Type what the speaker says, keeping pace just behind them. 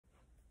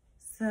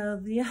So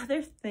the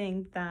other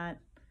thing that,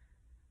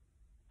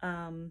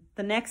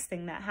 the next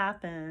thing that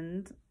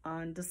happened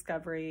on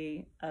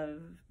discovery of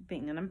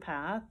being an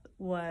empath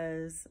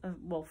was,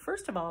 well,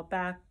 first of all,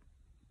 back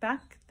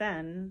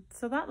then,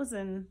 so that was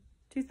in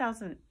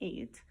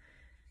 2008,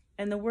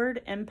 and the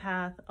word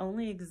empath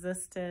only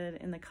existed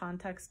in the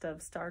context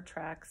of Star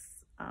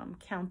Trek's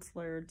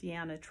counselor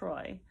Deanna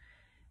Troi.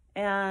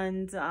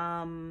 And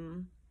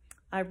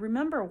I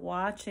remember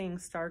watching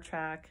Star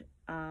Trek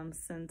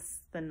since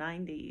the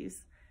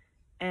 90s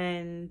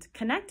and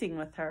connecting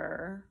with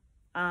her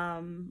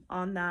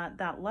on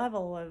that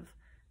level of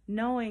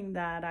knowing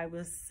that I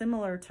was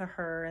similar to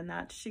her and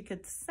that she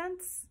could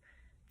sense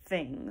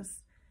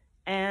things.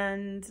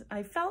 And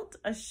I felt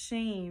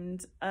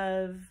ashamed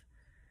of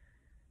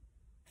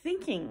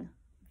thinking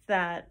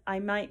that I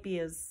might be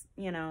as,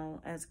 you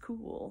know, as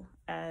cool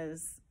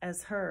as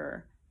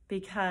her,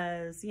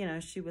 because, you know,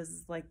 she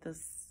was like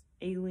this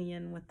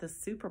alien with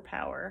this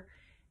superpower.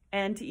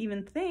 And to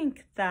even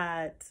think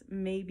that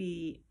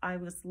maybe I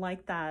was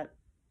like that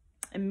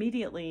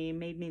immediately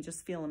made me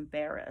just feel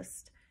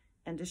embarrassed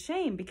and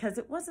ashamed, because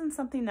it wasn't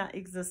something that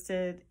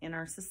existed in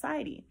our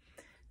society.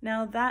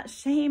 Now, that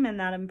shame and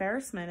that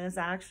embarrassment is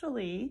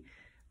actually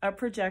a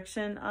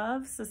projection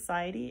of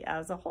society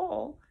as a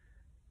whole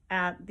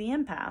at the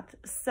empath.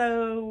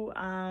 So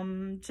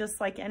just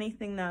like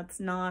anything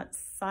that's not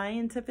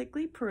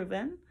scientifically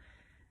proven,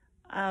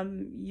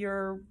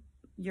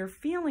 you're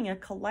feeling a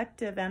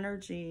collective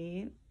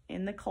energy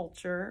in the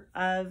culture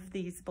of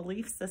these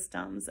belief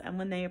systems. And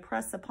when they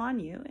oppress upon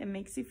you, it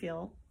makes you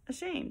feel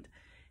ashamed.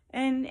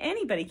 And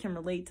anybody can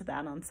relate to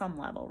that on some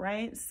level,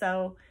 right?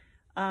 So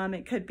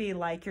it could be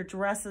like your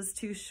dress is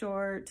too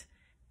short,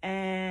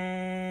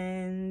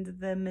 and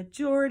the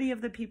majority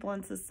of the people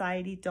in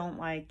society don't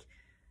like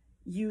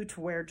you to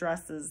wear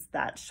dresses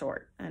that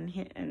short.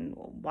 And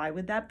why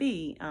would that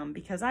be?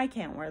 Because I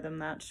can't wear them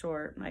that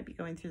short, might be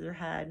going through their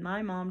head.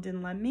 My mom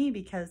didn't let me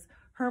because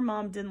her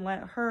mom didn't let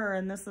her.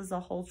 And this is a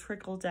whole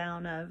trickle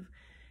down of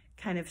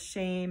kind of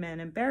shame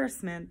and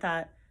embarrassment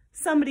that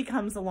somebody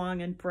comes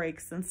along and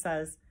breaks and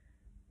says,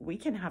 we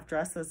can have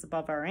dresses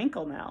above our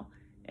ankle now.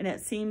 And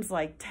it seems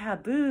like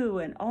taboo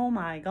and oh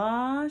my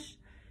gosh.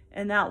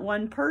 And that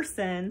one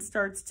person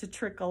starts to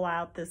trickle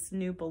out this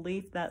new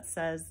belief that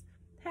says,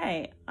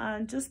 hey,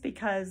 just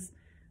because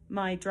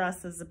my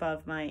dress is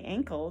above my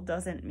ankle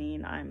doesn't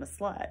mean I'm a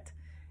slut.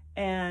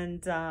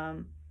 And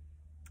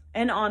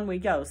on we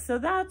go. So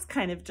that's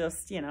kind of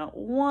just, you know,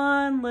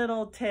 one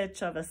little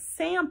titch of a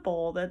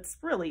sample that's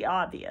really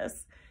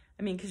obvious.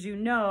 I mean, because you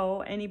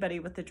know, anybody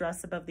with the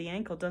dress above the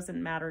ankle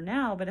doesn't matter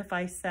now. But if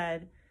I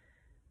said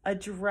a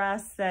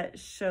dress that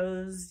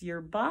shows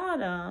your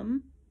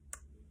bottom,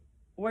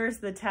 where's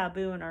the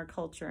taboo in our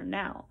culture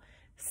now?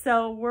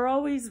 So we're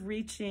always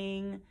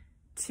reaching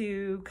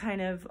to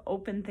kind of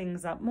open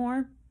things up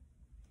more.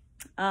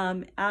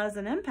 As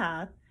an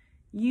empath,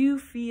 you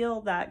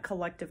feel that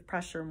collective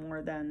pressure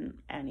more than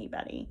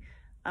anybody.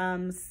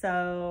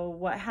 So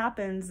what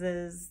happens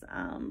is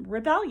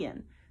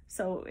rebellion.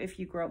 So if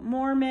you grow up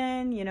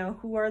Mormon, you know,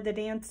 who are the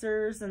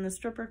dancers in the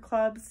stripper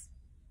clubs?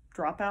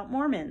 Drop out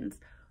Mormons,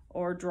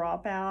 or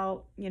drop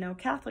out, you know,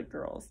 Catholic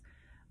girls.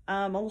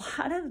 A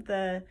lot of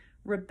the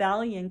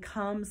rebellion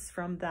comes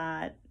from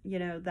that, you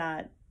know,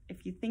 that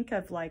if you think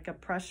of like a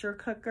pressure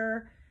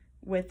cooker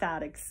with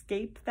that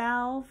escape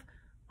valve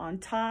on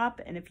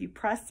top, and if you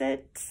press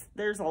it,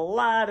 there's a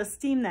lot of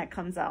steam that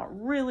comes out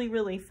really,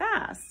 really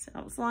fast.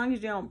 As long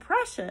as you don't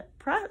press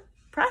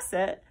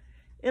it,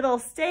 it'll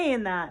stay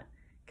in that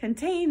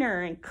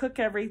container and cook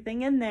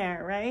everything in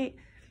there, right?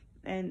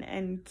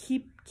 And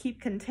keep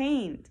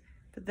contained.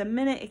 But the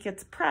minute it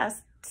gets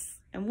pressed,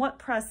 and what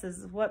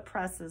presses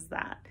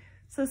that?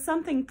 So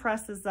something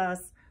presses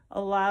us,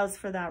 allows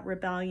for that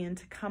rebellion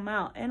to come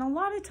out. And a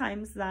lot of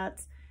times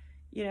that's,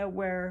 you know,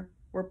 where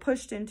we're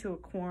pushed into a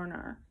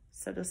corner,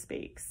 so to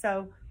speak.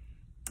 So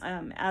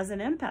as an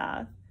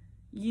empath,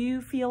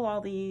 you feel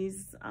all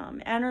these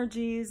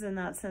energies and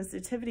that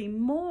sensitivity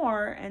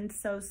more. And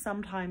so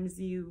sometimes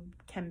you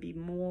can be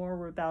more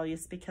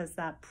rebellious because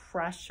that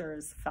pressure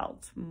is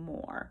felt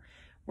more.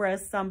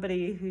 Whereas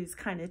somebody who's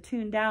kind of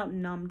tuned out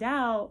and numbed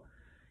out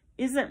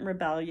isn't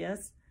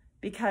rebellious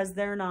because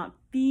they're not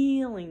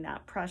feeling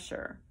that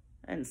pressure.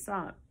 And it's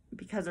not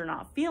because they're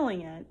not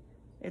feeling it,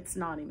 it's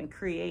not even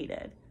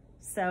created.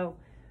 So,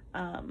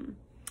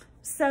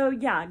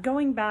 yeah,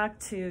 going back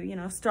to, you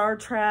know, Star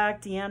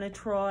Trek, Deanna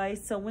Troi.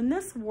 So when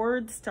this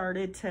word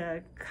started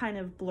to kind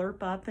of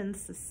blurb up in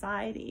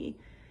society,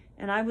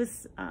 and I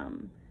was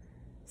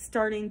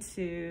starting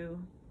to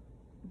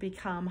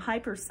become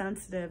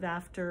hypersensitive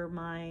after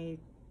my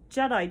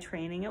Jedi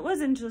training. It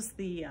wasn't just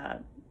the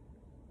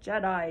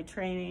Jedi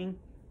training.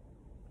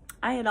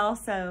 I had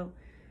also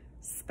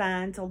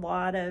spent a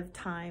lot of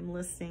time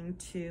listening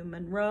to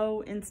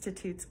Monroe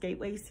Institute's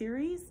Gateway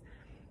series.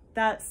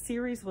 That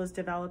series was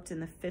developed in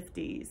the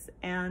 50s,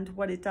 and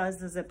what it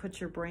does is it puts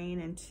your brain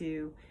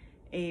into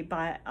a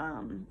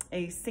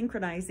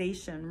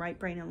synchronization, right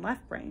brain and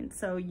left brain.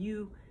 So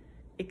you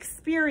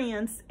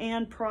experience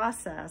and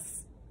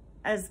process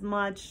as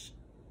much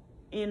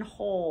in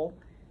whole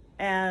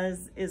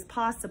as is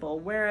possible.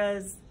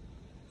 Whereas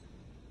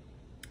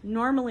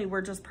normally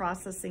we're just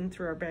processing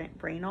through our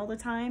brain all the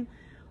time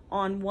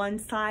on one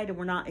side, and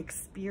we're not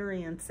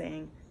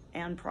experiencing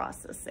and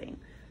processing.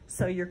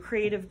 So your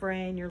creative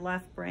brain, your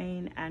left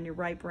brain, and your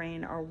right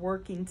brain are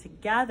working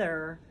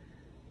together.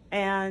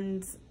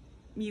 And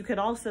you could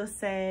also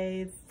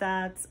say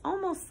that's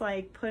almost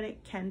like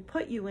can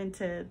put you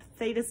into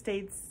theta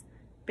states,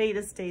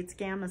 beta states,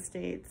 gamma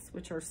states,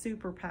 which are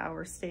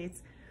superpower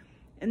states.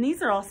 And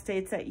these are all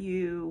states that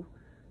you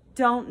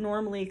don't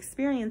normally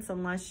experience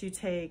unless you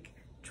take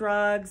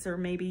drugs, or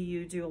maybe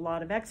you do a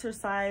lot of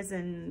exercise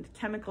and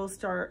chemicals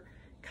start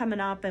coming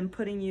up and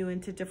putting you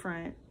into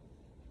different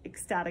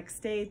ecstatic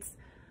states.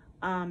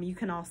 You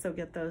can also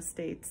get those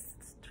states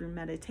through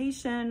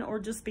meditation, or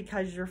just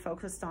because you're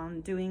focused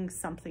on doing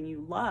something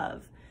you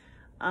love.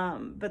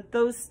 But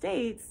those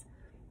states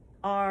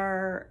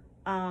are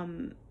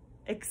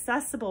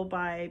accessible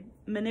by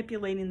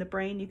manipulating the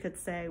brain, you could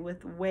say,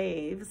 with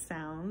wave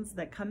sounds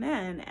that come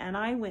in. And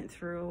I went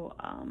through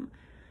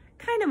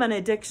kind of an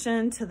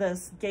addiction to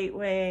this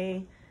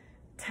gateway.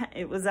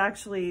 It was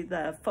actually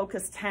the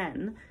Focus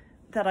 10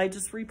 that I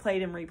just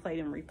replayed and replayed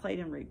and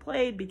replayed and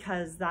replayed,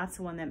 because that's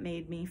the one that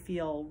made me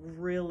feel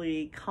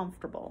really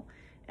comfortable.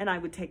 And I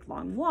would take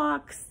long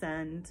walks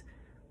and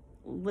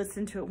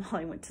listen to it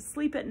while I went to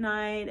sleep at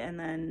night. And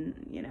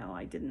then, you know,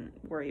 I didn't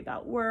worry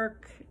about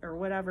work or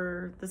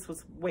whatever. This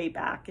was way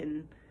back,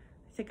 and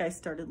I think I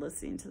started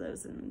listening to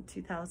those in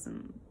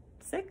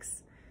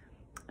 2006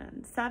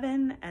 and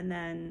 7. And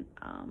then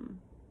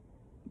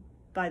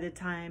by the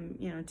time,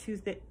 you know,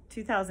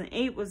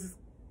 2008 was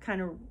kind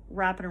of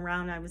wrapping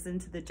around, I was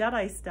into the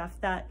Jedi stuff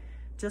that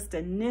just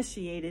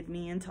initiated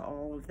me into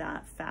all of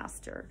that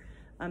faster.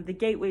 The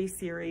Gateway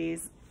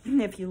series,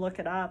 if you look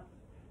it up,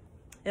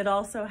 it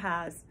also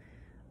has,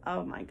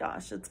 oh my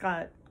gosh, it's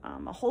got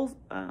a whole,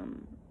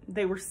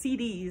 they were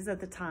CDs at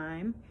the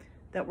time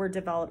that were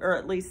developed, or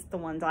at least the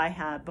ones I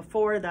had.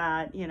 Before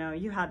that, you know,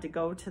 you had to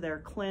go to their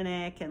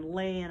clinic and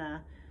lay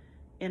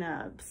in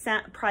a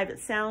private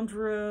sound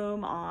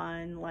room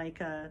on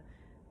like a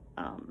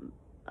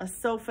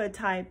sofa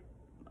type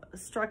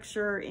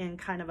structure in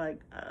kind of a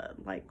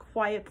like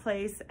quiet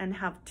place, and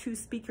have 2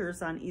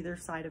 speakers on either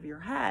side of your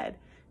head.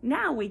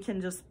 Now we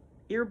can just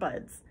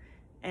earbuds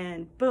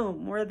and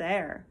boom, we're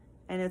there.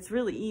 And it's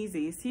really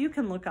easy. So you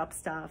can look up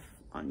stuff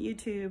on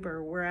YouTube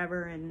or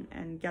wherever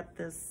and get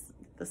the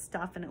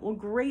stuff, and it will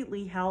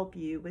greatly help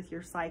you with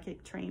your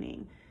psychic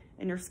training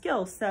and your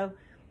skills. So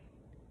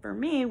for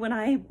me, when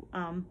I,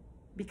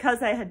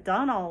 because I had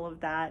done all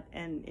of that,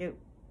 and it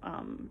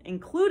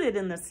included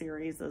in the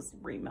series is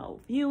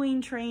remote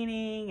viewing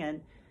training.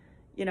 And,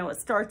 you know, it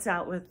starts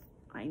out with,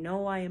 I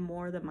know I am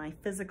more than my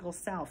physical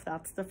self.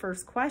 That's the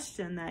first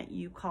question that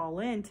you call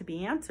in to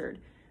be answered.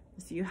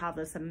 So you have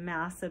this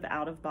massive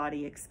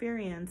out-of-body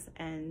experience,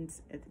 and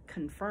it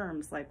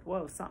confirms like,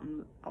 whoa,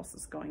 something else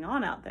is going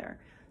on out there.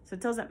 So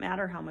it doesn't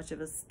matter how much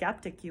of a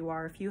skeptic you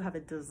are, if you have a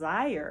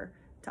desire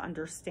to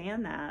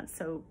understand that.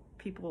 So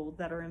people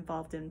that are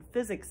involved in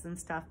physics and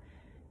stuff,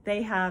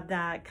 they have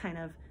that kind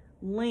of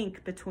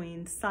link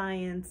between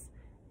science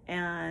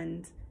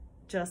and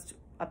just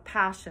a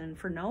passion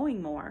for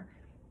knowing more.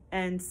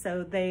 And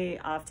so they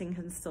often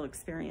can still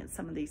experience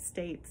some of these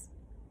states.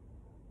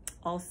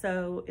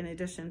 Also, in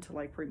addition to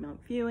like remote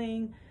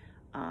viewing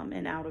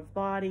and out of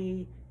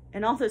body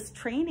and all this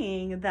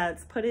training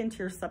that's put into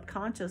your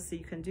subconscious so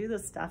you can do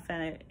this stuff,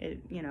 and it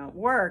you know,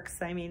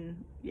 works. I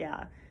mean,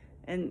 yeah.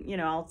 And, you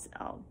know,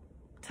 I'll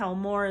tell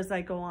more as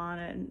I go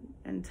on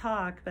and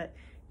talk, but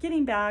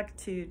getting back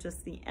to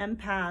just the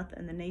empath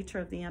and the nature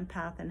of the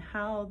empath and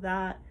how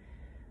that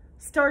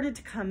started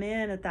to come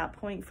in at that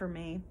point for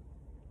me.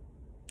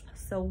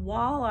 So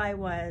while I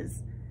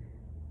was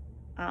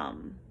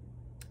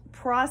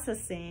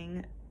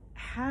processing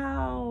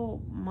how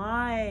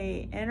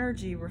my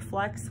energy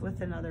reflects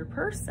with another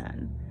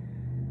person,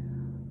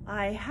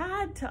 I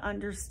had to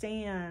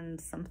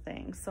understand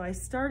something. So I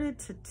started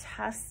to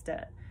test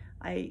it.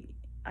 I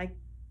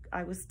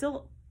was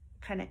still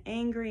kind of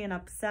angry and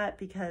upset,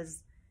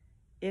 because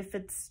if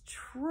it's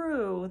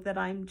true that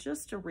I'm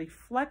just a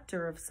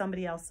reflector of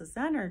somebody else's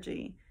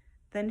energy,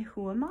 then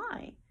who am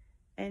I?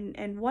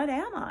 And what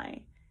am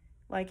I?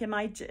 Like,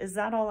 is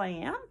that all I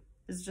am?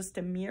 Is just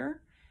a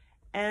mirror?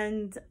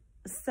 And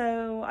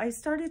so I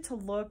started to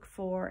look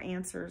for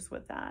answers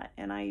with that.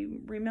 And I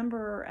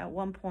remember at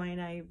one point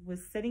I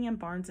was sitting in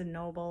Barnes and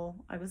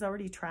Noble. I was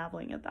already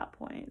traveling at that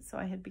point. So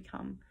I had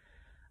become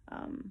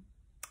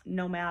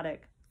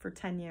nomadic for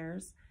 10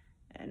 years.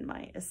 And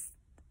my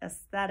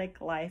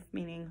aesthetic life,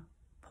 meaning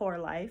poor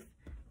life,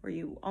 where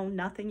you own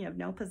nothing, you have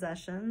no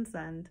possessions,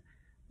 and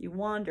you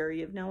wander,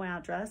 you have no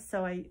address.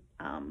 So I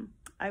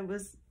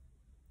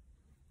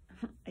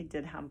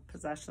did have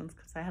possessions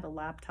because I had a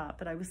laptop,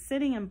 but I was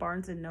sitting in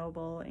Barnes and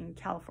Noble in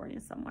California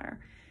somewhere,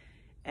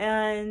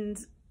 and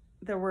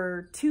there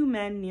were 2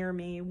 men near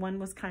me. One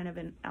was kind of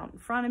out in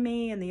front of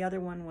me, and the other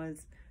one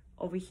was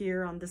over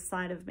here on this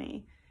side of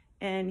me.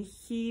 and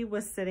he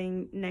was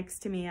sitting next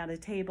to me at a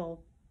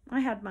table.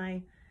 I had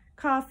my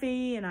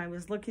coffee and I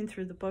was looking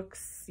through the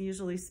books,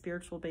 usually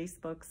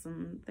spiritual-based books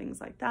and things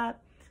like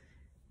that.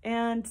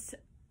 And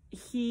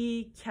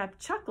he kept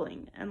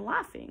chuckling and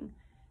laughing,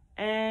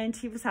 and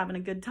he was having a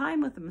good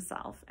time with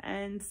himself.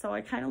 And so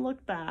I kind of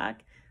looked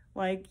back,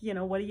 like, you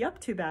know, what are you up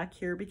to back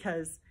here?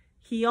 Because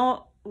he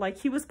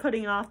was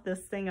putting off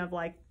this thing of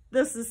like,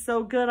 this is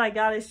so good, I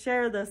gotta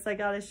share this, I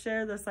gotta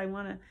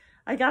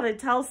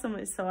tell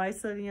somebody. So I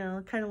said, you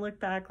know, kind of look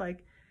back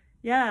like,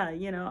 yeah,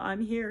 you know,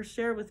 I'm here,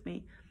 share with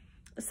me.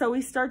 So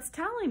he starts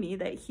telling me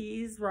that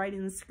he's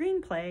writing the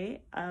screenplay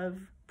of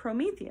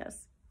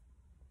Prometheus.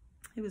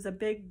 He was a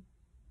big,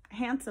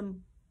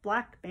 handsome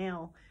black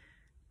male,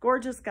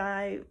 gorgeous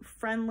guy,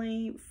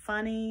 friendly,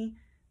 funny.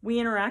 We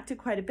interacted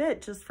quite a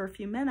bit just for a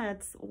few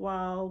minutes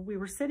while we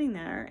were sitting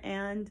there,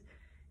 and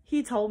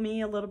he told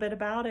me a little bit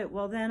about it.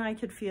 Well, then I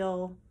could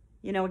feel,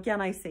 you know, again,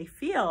 I say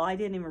feel, I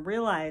didn't even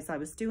realize I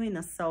was doing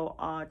this so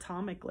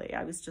atomically.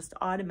 I was just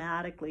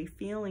automatically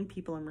feeling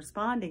people and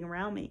responding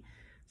around me.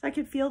 So I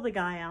could feel the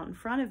guy out in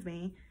front of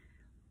me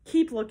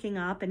keep looking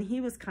up, and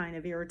he was kind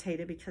of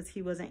irritated because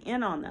he wasn't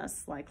in on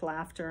this, like,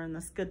 laughter and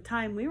this good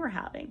time we were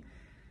having.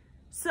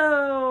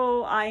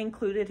 So I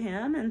included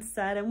him and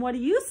said, and what are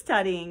you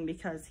studying?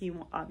 Because he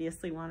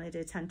obviously wanted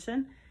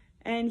attention.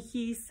 And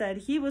he said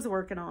he was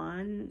working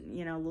on,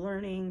 you know,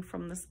 learning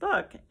from this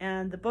book.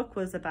 And the book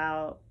was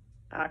about,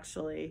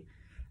 actually,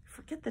 I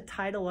forget the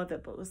title of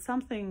it, but it was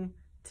something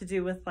to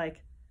do with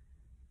like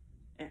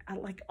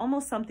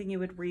almost something you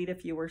would read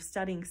if you were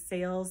studying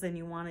sales and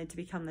you wanted to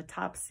become the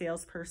top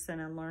salesperson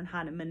and learn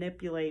how to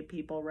manipulate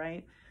people,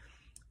 right?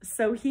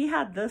 So he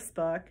had this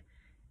book,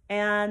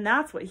 and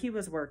that's what he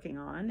was working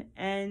on.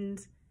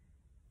 And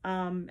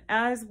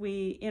as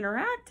we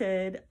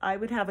interacted, I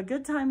would have a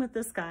good time with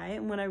this guy.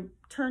 And when I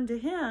turned to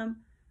him,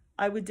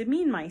 I would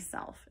demean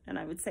myself. And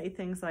I would say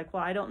things like,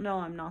 well, I don't know,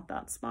 I'm not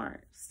that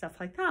smart.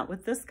 Stuff like that.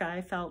 With this guy,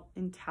 I felt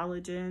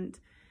intelligent,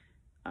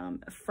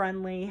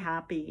 friendly,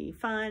 happy,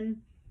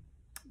 fun.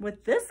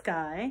 With this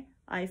guy,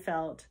 I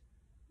felt,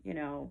 you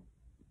know,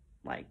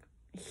 like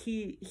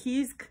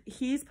he's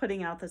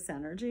putting out this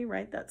energy,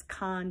 right? That's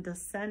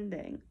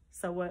condescending.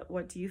 So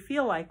what do you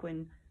feel like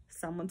when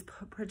someone's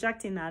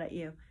projecting that at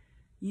you?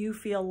 You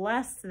feel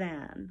less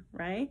than,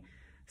 right?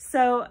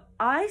 So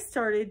I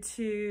started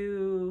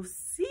to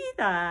see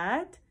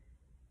that.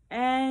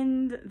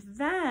 And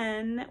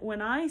then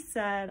when I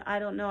said, I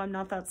don't know, I'm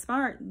not that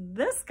smart,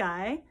 this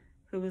guy,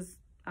 who was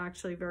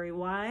actually very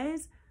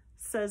wise,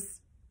 says,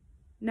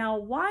 now,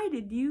 why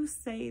did you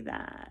say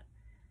that?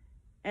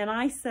 And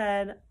I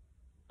said,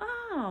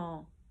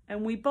 oh,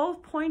 and we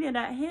both pointed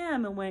at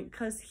him and went,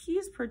 because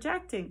he's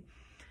projecting.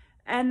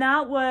 And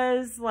that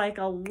was like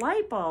a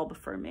light bulb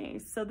for me.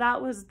 So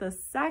that was the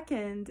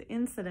second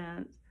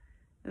incident.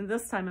 And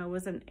this time I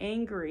wasn't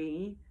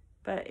angry,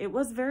 but it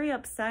was very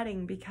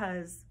upsetting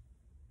because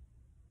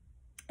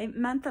it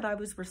meant that I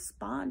was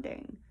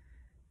responding.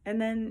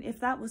 And then if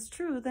that was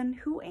true, then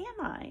who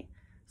am I?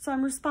 So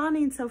I'm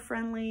responding so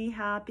friendly,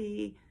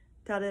 happy,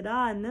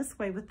 da-da-da, in this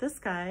way with this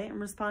guy.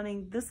 I'm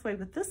responding this way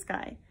with this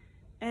guy.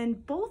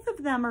 And both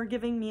of them are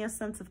giving me a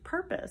sense of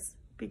purpose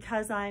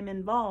because I'm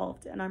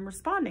involved and I'm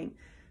responding.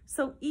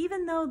 So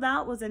even though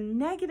that was a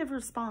negative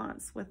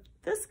response with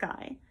this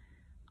guy,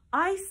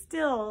 I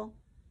still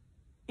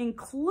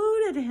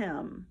included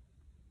him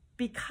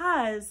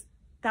because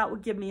that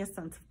would give me a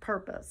sense of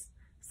purpose.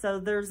 So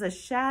there's a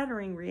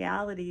shattering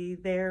reality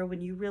there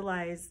when you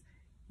realize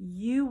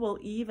you will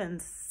even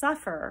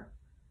suffer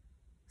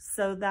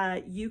so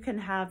that you can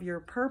have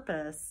your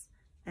purpose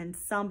and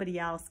somebody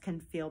else can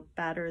feel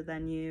better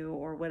than you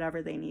or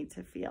whatever they need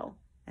to feel.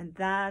 And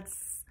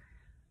that's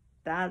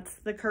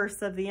the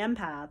curse of the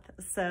empath.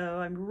 So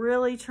I'm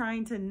really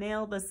trying to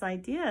nail this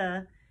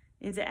idea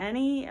into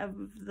any of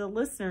the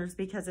listeners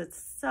because it's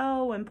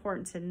so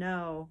important to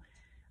know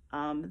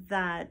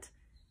that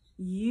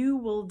you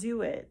will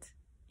do it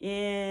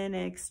in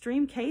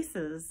extreme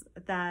cases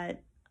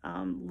that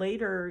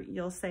later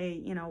you'll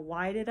say, you know,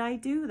 why did I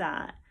do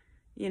that?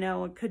 You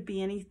know, it could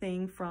be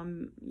anything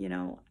from, you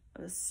know,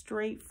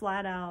 straight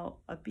flat out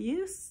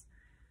abuse,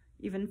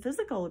 even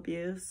physical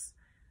abuse,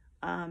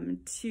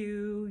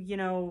 to, you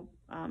know,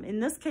 in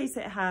this case,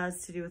 it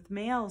has to do with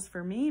males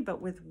for me,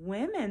 but with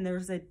women,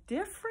 there's a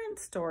different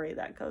story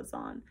that goes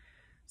on.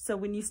 So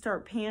when you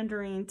start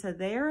pandering to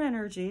their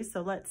energy,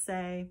 so let's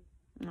say,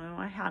 you know,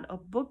 I had a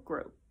book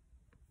group,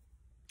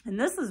 and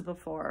this is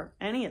before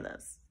any of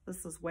this.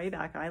 This is way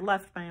back. I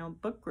left my own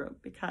book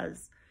group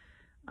because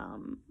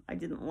I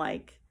didn't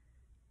like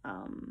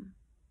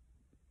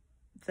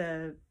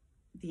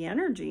the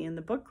energy in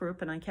the book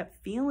group, and I kept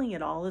feeling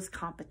it, all this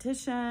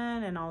competition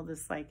and all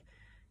this, like,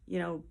 you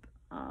know,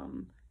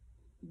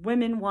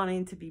 women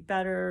wanting to be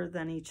better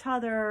than each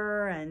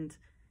other, and,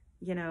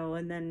 you know,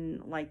 and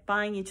then like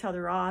buying each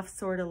other off,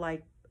 sort of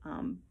like,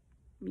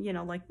 you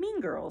know, like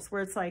Mean Girls,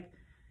 where it's like,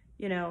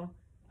 you know,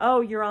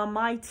 oh, you're on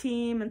my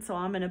team, and so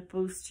I'm going to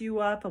boost you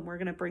up, and we're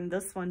going to bring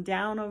this one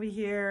down over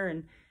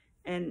here.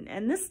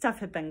 And this stuff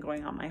had been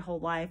going on my whole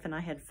life, and I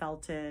had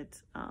felt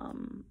it,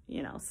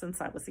 you know, since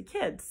I was a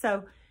kid.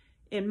 So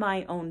in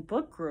my own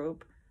book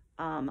group,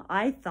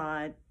 I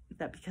thought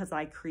that because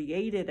I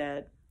created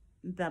it,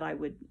 that I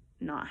would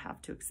not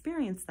have to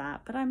experience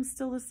that, but I'm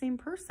still the same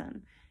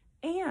person.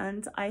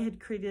 And I had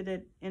created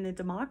it in a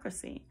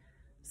democracy.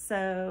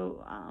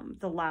 So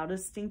the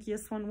loudest,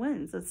 stinkiest one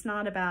wins. It's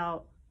not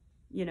about,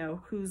 you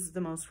know, who's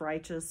the most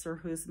righteous or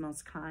who's the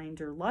most kind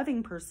or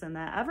loving person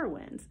that ever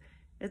wins.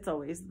 It's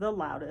always the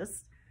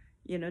loudest,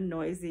 you know,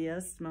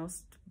 noisiest,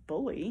 most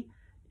bully,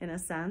 in a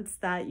sense,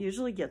 that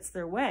usually gets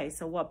their way.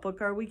 So what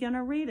book are we going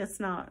to read? It's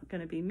not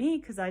going to be me,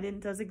 because I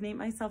didn't designate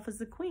myself as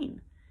the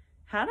queen.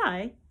 Had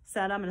I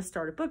said, I'm going to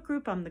start a book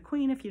group, I'm the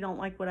queen, if you don't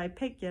like what I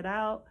pick, get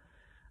out,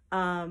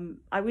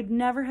 I would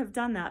never have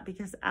done that,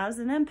 because as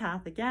an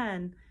empath,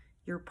 again,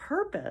 your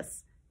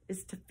purpose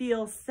is to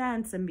feel,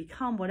 sense, and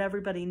become what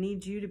everybody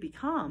needs you to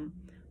become,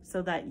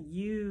 so that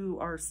you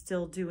are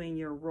still doing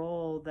your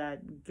role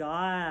that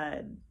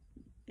God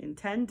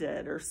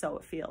intended, or so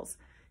it feels.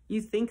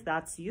 You think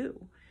that's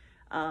you.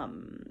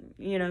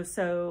 You know,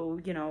 so,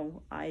 you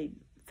know, I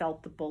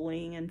felt the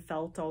bullying and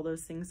felt all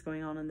those things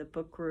going on in the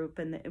book group,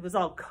 and it was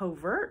all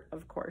covert,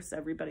 of course.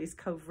 Everybody's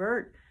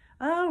covert.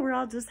 Oh, we're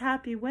all just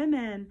happy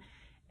women.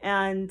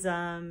 And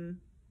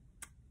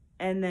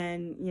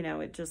then, you know,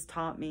 it just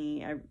taught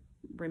me, I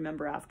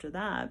remember after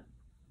that,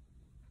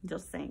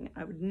 just saying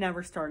I would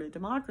never start a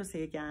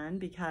democracy again,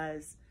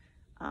 because,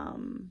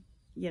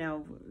 you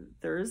know,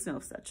 there is no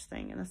such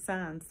thing, in a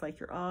sense. Like,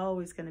 you're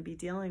always going to be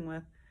dealing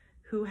with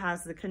who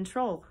has the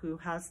control, who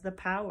has the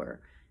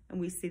power. And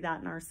we see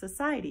that in our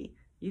society.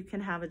 You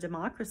can have a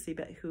democracy,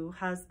 but who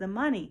has the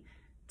money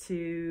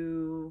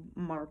to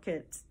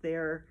market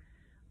their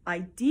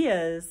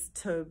ideas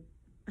to,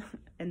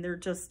 and they're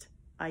just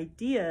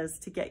ideas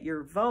to get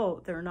your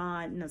vote. They're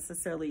not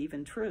necessarily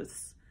even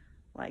truths.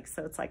 Like,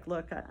 so it's like,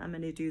 look, I'm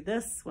going to do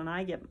this when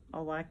I get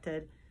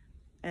elected,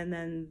 and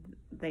then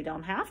they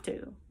don't have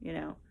to, you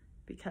know,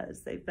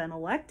 because they've been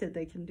elected,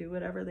 they can do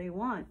whatever they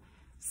want.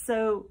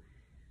 So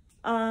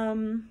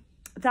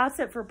that's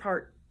it for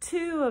part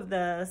 2 of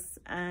this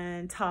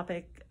and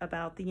topic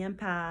about the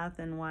empath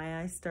and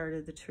why I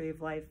started the Tree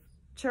of Life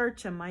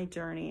Church and my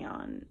journey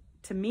on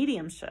to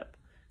mediumship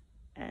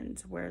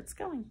and where it's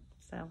going.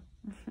 So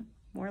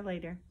more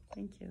later.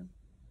 Thank you.